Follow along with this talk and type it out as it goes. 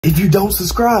If you don't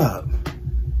subscribe,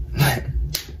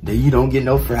 then you don't get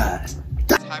no fries.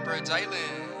 Hyper Island,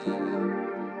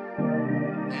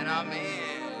 and I'm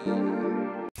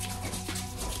in.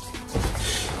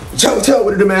 Yo,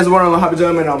 what it do, man? It's one on the Hyper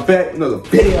Island, man. I'm back with another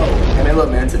video. Hey, man, look,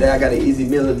 man, today I got an Easy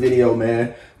Miller video,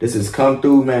 man. This has come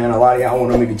through, man. A lot of y'all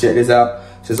wanted me to check this out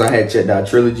since I had checked out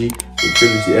Trilogy, the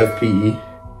Trilogy FPE.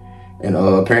 And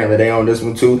apparently they on this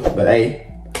one too. But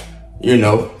hey, you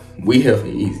know, we here for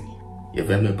Easy. You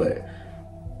feel me? But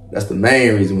that's the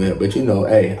main reason we here. But you know,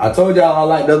 hey, I told y'all I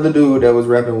like the other dude that was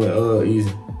rapping with Easy.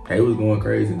 He was going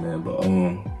crazy, man. But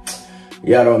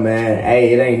yeah though, man,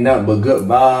 hey, it ain't nothing but good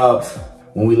vibes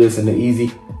when we listen to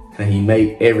Easy. And he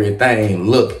make everything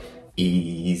look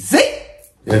easy.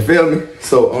 You feel me?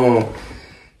 So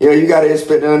yeah, you gotta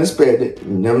expect the unexpected.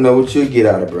 You never know what you'll get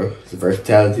out of it, bro. It's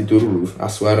versatility through the roof. I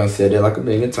swear I done said that like a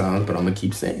million times, but I'm gonna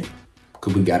keep saying it.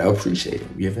 Cause we gotta appreciate it.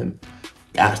 You feel me?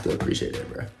 I still appreciate that,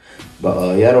 bro.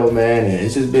 But yeah though, man, and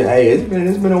it's just been, hey, it's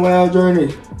been a wild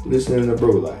journey listening to bro.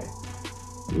 Like,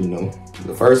 you know,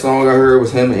 the first song I heard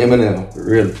was him and Eminem.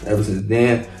 Really, ever since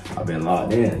then, I've been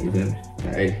locked in. You feel me?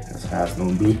 Hey, that's how it's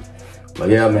gonna be.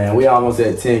 But yeah, man, we almost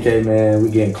at 10K, man. We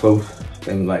getting close. I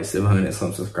think we like 700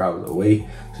 some subscribers away.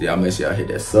 So y'all make sure y'all hit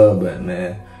that sub button,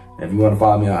 man. And if you want to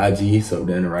follow me on IG, so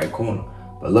they're in the right corner.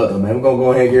 But look, man, we're gonna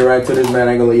go ahead and get right to this, man.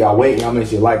 I ain't gonna let y'all wait. Y'all make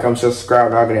sure you like, comment, share,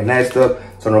 subscribe, all that nice stuff.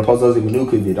 Turn on post those if you're new,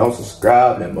 cause if you don't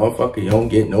subscribe, then motherfucker, you don't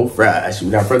get no fries.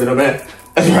 Without further ado, man,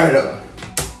 let's right up.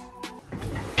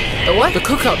 The what? The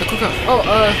cookout, the cookout. Oh,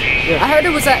 yeah. I heard it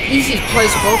was that Easy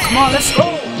place, bro. Come on, let's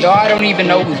go. Yo, I don't even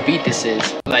know whose beat this is.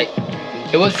 Like,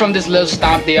 it was from this little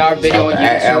Stomp They Are video on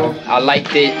YouTube. I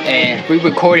liked it, and we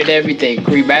recorded everything,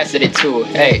 remastered it too.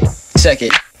 Hey, check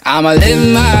it. I'ma live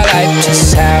my life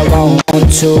just how I want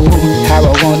to, how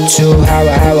I want to, how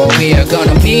we are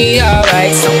gonna be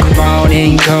alright. So come on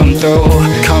and come through,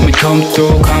 come through,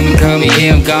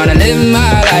 yeah, I'm gonna live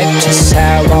my life just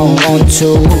how I want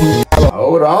to.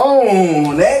 Hold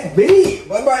on, that beat.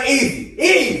 What about Easy?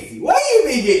 Easy, where you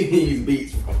be getting these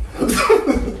beats from?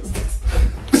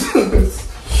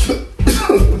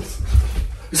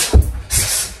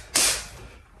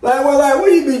 Like, where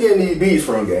you be getting these beats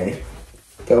from, gang?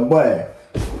 Cause boy,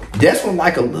 that's from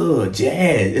like a little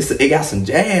jazz. It got some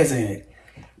jazz in it,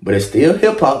 but it's still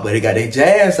hip hop. But it got that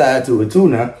jazz side to it too.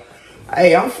 Now,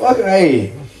 hey, I'm fucking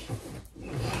hey.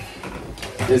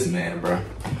 This man, bro,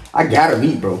 I gotta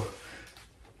meet, bro.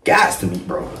 Gots to meet,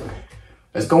 bro.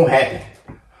 It's gonna happen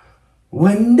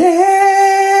one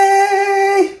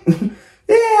day.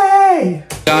 Yeah.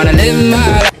 Gonna live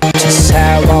my life just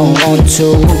how I want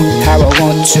to, how I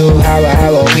want to, how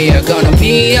we are gonna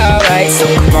be alright. So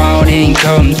come on and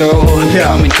come through,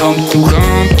 come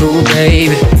through,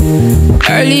 baby.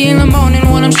 Early in the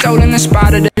morning when I'm strolling, I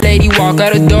spotted a lady walk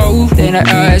out the door. Then I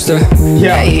asked her,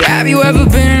 hey, have you ever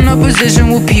been in a position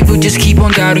where people just keep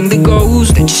on doubting the goals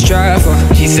that you strive for?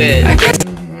 She said, I guess.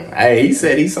 Hey, he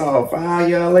said he saw a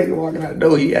 5-year-old lady walking out the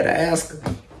door. He had to ask her,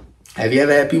 have you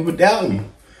ever had people doubt you?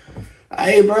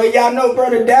 Hey, bro, y'all know, bro,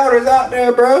 the doubters out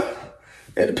there, bro.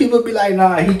 And the people be like,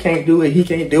 nah, he can't do it, he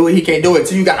can't do it, he can't do it.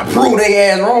 So you gotta prove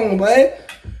their ass wrong, boy.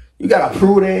 You gotta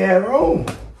prove their ass wrong.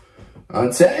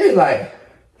 I'm telling you, like,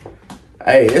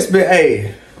 hey, it's been,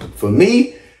 hey, for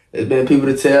me, it's been people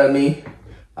to tell me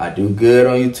I do good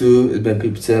on YouTube. It's been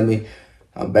people tell me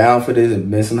I'm bound for this. It's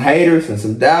been some haters and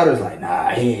some doubters like, nah,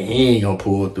 he ain't gonna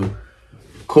pull through.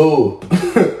 Cool.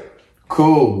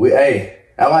 Cool. Hey.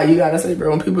 That's why you gotta say, bro,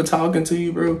 when people talking to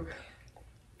you, bro,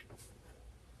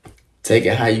 take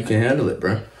it how you can handle it,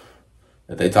 bro.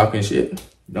 If they talking shit,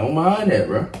 don't mind that,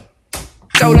 bro.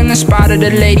 So in the spot of the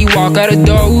lady walk out the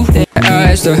door. Then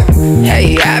I asked her,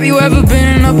 hey, have you ever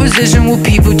been in a position where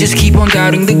people just keep on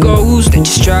doubting the goals that you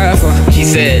strive for? She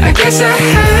said, I guess I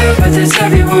have, but that's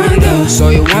everyone though. So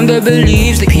you're one that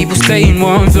believes that people stay in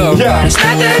one flow. Yeah. It's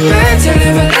not that bad to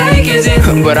live a like, is it?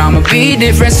 But I'ma be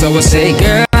different, so I say,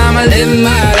 girl, I'ma live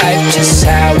my life just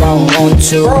how I want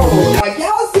to. Bro, like,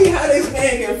 y'all see how this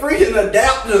man can freaking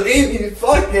adapt to any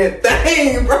fucking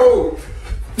thing, bro.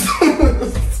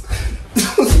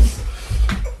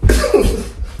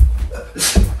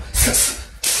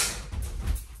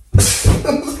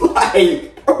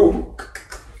 Like,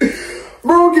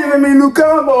 bro giving me new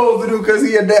combos to do because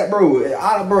he adapt, bro.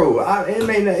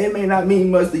 It may not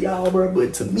mean much to y'all, bro,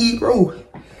 but to me, bro,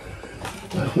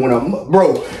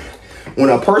 when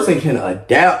a person can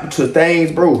adapt to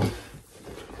things, bro,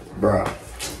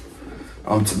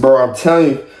 I'm telling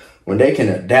you, when they can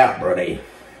adapt, bro, they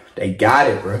got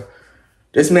it, bro.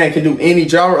 This man can do any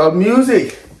genre of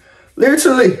music,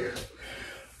 literally,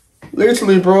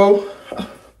 bro.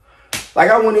 Like,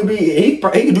 I want to be, he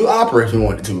could do opera if he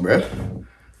wanted to, bro.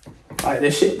 Like,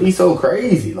 this shit be so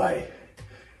crazy. Like,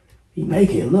 he make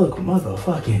it look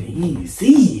motherfucking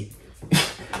easy.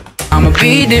 I'ma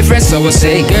be different, so I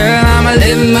say, girl, I'ma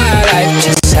live my life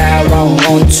just how I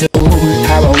want to,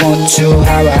 how I want to,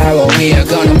 how we are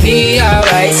gonna be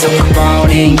alright. So come on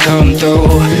and come through,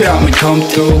 come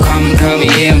through, come,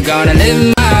 yeah, I'm gonna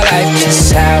live my life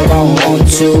just how I want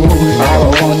to, how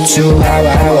I want to,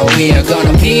 how we are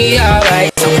gonna be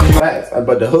alright. So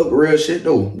but the hook, real shit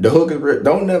though. The hook is real.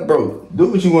 Don't let, bro,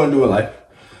 do what you want to do in life.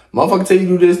 Motherfucker tell you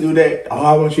do this, do that. Oh,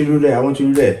 I want you to do that. I want you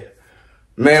to do that.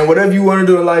 Man, whatever you want to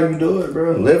do in life, you do it,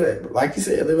 bro. Live it. Like you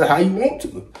said, live it how you want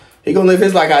to. He gonna live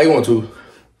his life how he want to.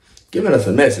 Giving us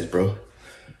a message, bro.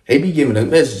 He be giving us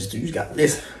messages. You just gotta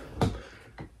listen.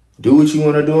 Do what you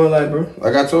want to do in life, bro.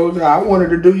 Like I told you, I wanted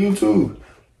to do YouTube.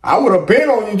 I would have been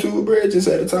on YouTube, bro. Just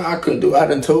at the time, I couldn't do it. I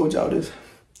done told y'all this.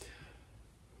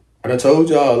 I done told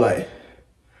y'all, like,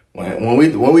 when we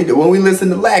listen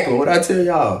to Lackland, what I tell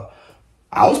y'all,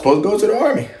 I was supposed to go to the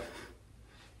Army.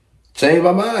 Changed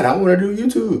my mind. I want to do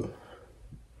YouTube.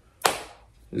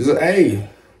 Hey,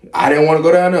 I didn't want to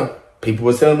go down there. People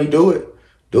were telling me, do it.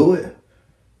 Do it.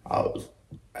 I was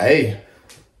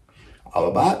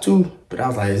about to. But I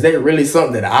was like, is that really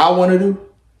something that I want to do?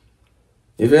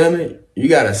 You feel me? You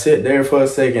got to sit there for a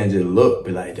second and just look.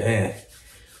 Be like, damn,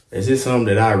 is this something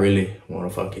that I really want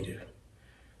to fucking do?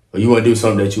 Or you want to do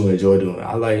something that you enjoy doing?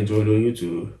 I enjoy doing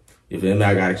YouTube. You feel me?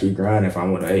 I got to keep grinding if I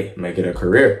want to, make it a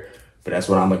career. But that's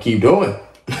what I'm going to keep doing.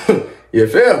 You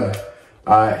feel me?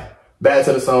 All right. Back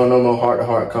to the song, No More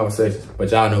Heart-to-Heart Conversations.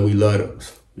 But y'all know we love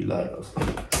those. We love those.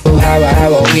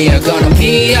 How we are gonna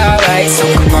be alright.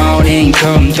 So come on and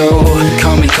come through.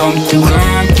 Come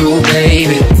through,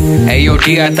 baby. Hey, yo,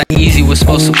 D, I thought Easy was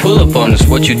supposed to pull up on us.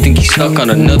 What, you think he stuck on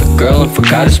another girl and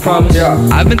forgot his promise? Yeah.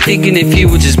 I've been thinking if he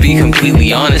would just be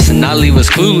completely honest and not leave us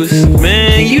clueless.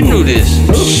 Man, you knew this.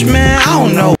 Man, I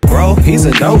don't know, bro. He's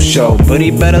a no-show, but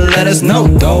he better let us know,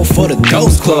 though, for the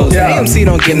dose close. Yeah. AMC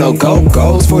don't get no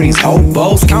go-goes for these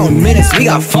hobos. Counting minutes, we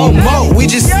got 4 more. We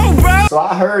just, yo, bro. So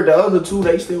I heard the other two,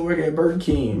 they still work at Burger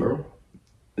King, bro.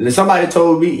 And then somebody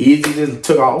told me Easy just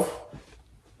took off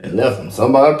and left him.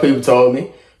 Some other people told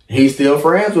me he's still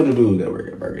friends with the dudes that work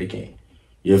at Burger King.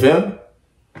 You feel me?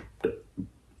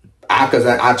 Cause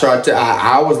I tried to,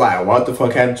 I was like, what the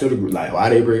fuck happened to the group? Like, why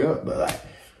they break up? But like,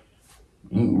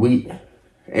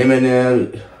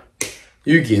 Eminem,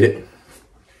 you get it.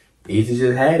 Easy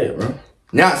just had it, bro.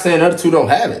 Not saying the other two don't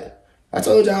have it. I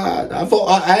told y'all,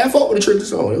 I had fought with the Tricky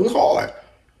song. It was hard.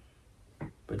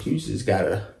 But you just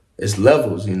gotta, it's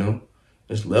levels, you know?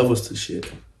 There's levels to shit.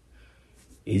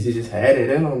 Easy just had it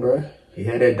in him, bro. He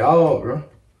had that dog, bro.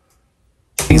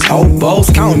 these hobos.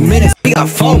 Counting minutes, we got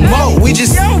 4 more. We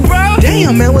just, yo, bro.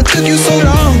 Damn, man, what took you so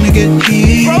long to get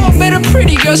here? Bro, I met a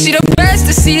pretty girl, she the best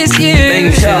to see this year.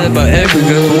 Ain't shout about every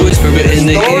girl who whisper it in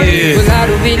the ear. But I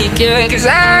don't really care, cause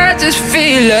I just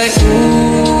feel like,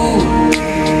 ooh.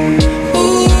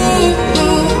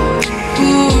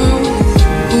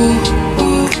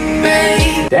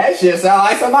 That shit sound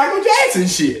like some Michael Jackson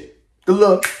shit. The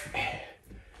look.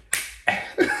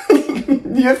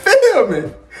 You feel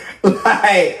me?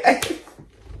 Like,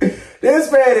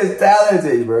 this man is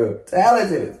talented, bro.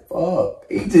 Talented as fuck.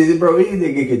 He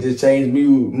nigga could just change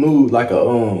mood like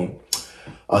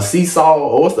a seesaw,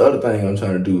 or what's the other thing I'm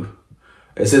trying to do?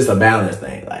 It's just a balance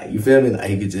thing. Like, you feel me? Like,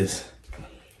 he could just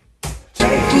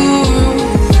change. You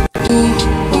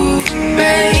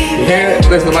hear it?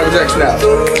 Listen to Michael Jackson now.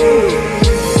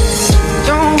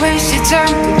 Don't waste your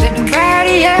time with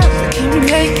anybody else. Can you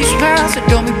make you smile? So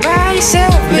don't be by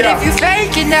yourself. But if you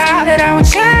fake it now, that I won't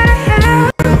try.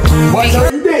 Boy, no,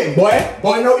 you didn't, boy.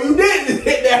 Boy, no, you didn't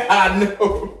hit that. I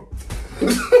know.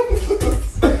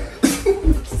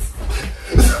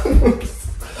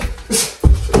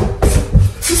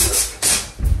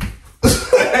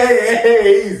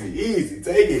 Hey, easy.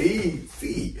 Take it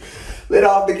easy. Let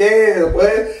off the gas,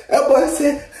 boy. That boy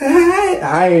said,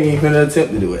 I ain't even gonna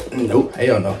attempt to do it. Nope,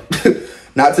 hell no.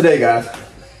 Not today, guys.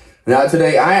 Not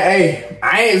today. I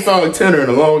ain't saw a tenor in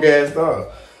a long ass time.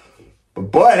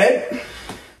 But boy, that,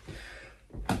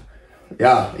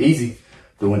 yeah, easy.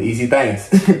 Doing easy things.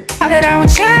 That I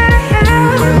won't try.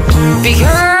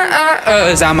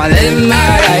 Because I'ma live my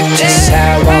life just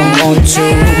how I want to.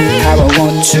 How I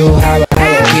want to, how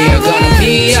we are gonna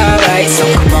be alright. So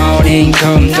come on and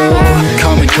come through.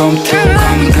 Come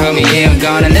through, yeah, I'm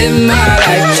gonna live my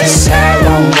life just how I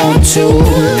want to.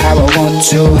 How I want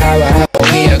to, how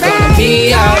we are gonna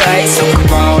be alright. So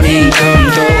come on and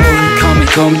come through.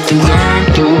 Come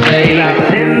through, baby. I'ma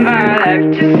live my life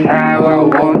just how I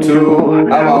want to.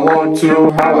 How I want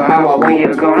to. How we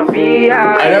are gonna be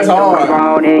high. Hey, that's hard.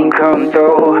 Come and come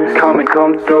through. Come and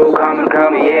come through. Come and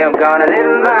come. Yeah, I'm gonna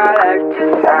live my life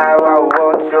just how I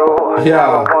want to. Yeah.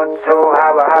 How I want to.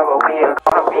 How we are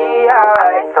gonna be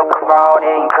high. So come on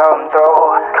and come through.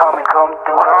 Come and come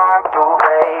through. Come through,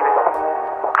 baby.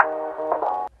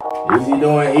 Easy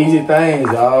doing easy things,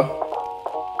 y'all.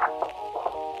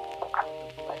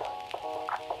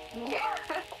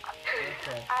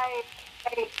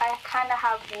 I kind of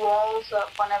have walls up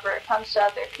whenever it comes to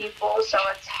other people, so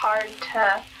it's hard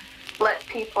to let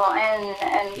people in.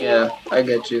 And yeah, I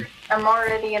get you. I'm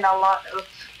already in a lot of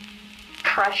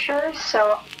pressure,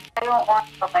 so I don't want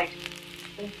to like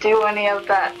do any of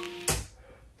that.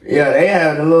 Yeah, they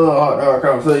had a little hard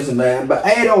conversation, man. But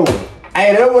hey, though,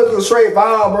 hey, that was a straight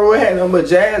vibe, bro. It had nothing but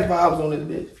jazz vibes on this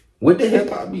bitch with the hip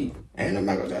hop beat and the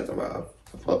Michael Jackson vibe.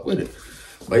 Fuck with it.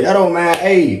 But y'all don't mind,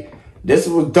 hey. This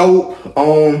was dope.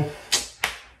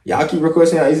 Y'all keep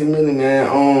requesting y'all Easy Millie,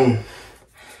 man.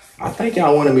 I think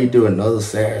y'all wanted me to do another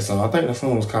sad song. I think the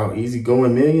song was called Easy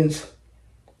Going Millions.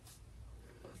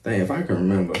 Dang, if I can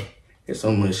remember. It's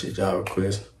so much shit y'all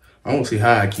request. I don't see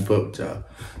how I keep up with y'all.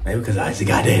 Maybe because I just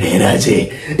got that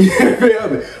energy. You feel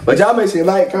me? But y'all make sure you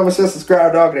like, comment, share,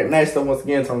 subscribe, dog. That nice stuff once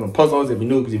again. So I'm gonna post those if you're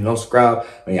new, because if you don't subscribe,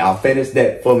 man, y'all finish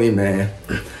that for me, man.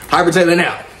 Hyper Taylor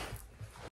now.